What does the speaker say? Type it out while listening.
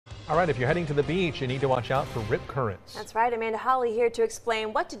All right, if you're heading to the beach, you need to watch out for rip currents. That's right. Amanda Holly here to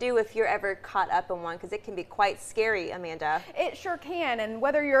explain what to do if you're ever caught up in one, because it can be quite scary, Amanda. It sure can, and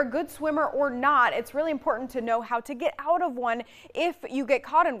whether you're a good swimmer or not, it's really important to know how to get out of one if you get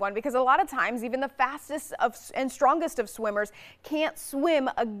caught in one, because a lot of times even the fastest and strongest of swimmers can't swim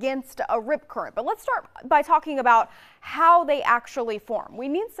against a rip current. But let's start by talking about how they actually form. We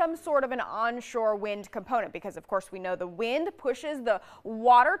need some sort of an onshore wind component because, of course, we know the wind pushes the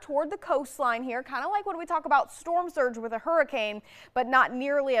water toward the coastline here, kind of like when we talk about storm surge with a hurricane, but not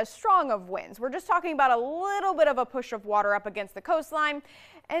nearly as strong of winds. We're just talking about a little bit of a push of water up against the coastline,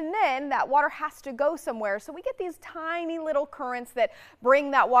 and then that water has to go somewhere. So we get these tiny little currents that bring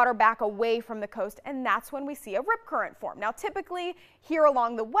that water back away from the coast, and that's when we see a rip current form. Now, typically here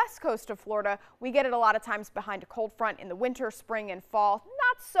along the west coast of Florida, we get it a lot of times behind a cold front in the winter, spring, and fall.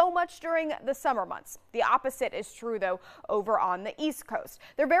 Not so much during the summer months. The opposite is true, though, over on the east coast.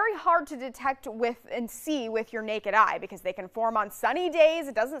 They're very hard to detect with and see with your naked eye because they can form on sunny days.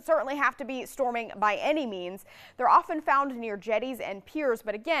 It doesn't certainly have to be storming by any means. They're often found near jetties and piers,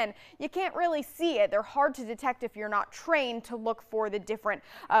 but again, you can't really see it. They're hard to detect if you're not trained to look for the different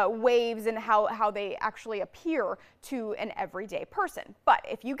waves and how they actually appear to an everyday person. But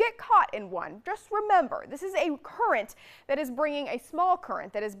if you get caught in one, just remember, this is a current that is bringing a small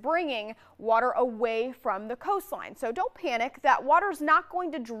current that is bringing water away from the coastline. So don't panic. That water's not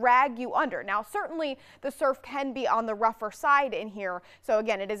going to drag you under. Now, certainly the surf can be on the rougher side in here. So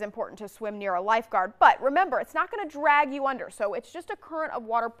again, it is important to swim near a lifeguard. But remember, it's not going to drag you under. So it's just a current of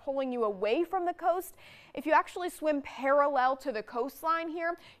water pulling you away from the coast. If you actually swim parallel to the coastline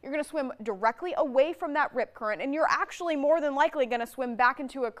here, you're going to swim directly away from that rip current, and you're actually more than likely going to swim back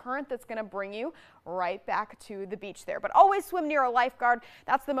into a current that's going to bring you right back to the beach there. But always swim near a lifeguard.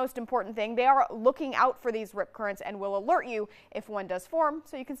 That's the most important thing. They are looking out for these rip currents and will alert you if one does form,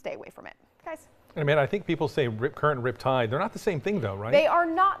 so you can stay away from it. Guys. And man, I think people say rip current and rip tide. They're not the same thing though, right? They are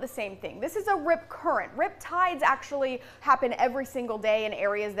not the same thing. This is a rip current. Rip tides actually happen every single day in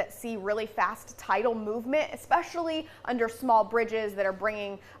areas that see really fast tidal movement, especially under small bridges that are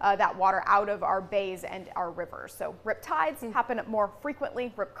bringing that water out of our bays and our rivers. So rip tides happen more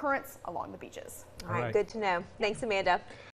frequently, rip currents along the beaches. All right, good to know. Thanks, Amanda.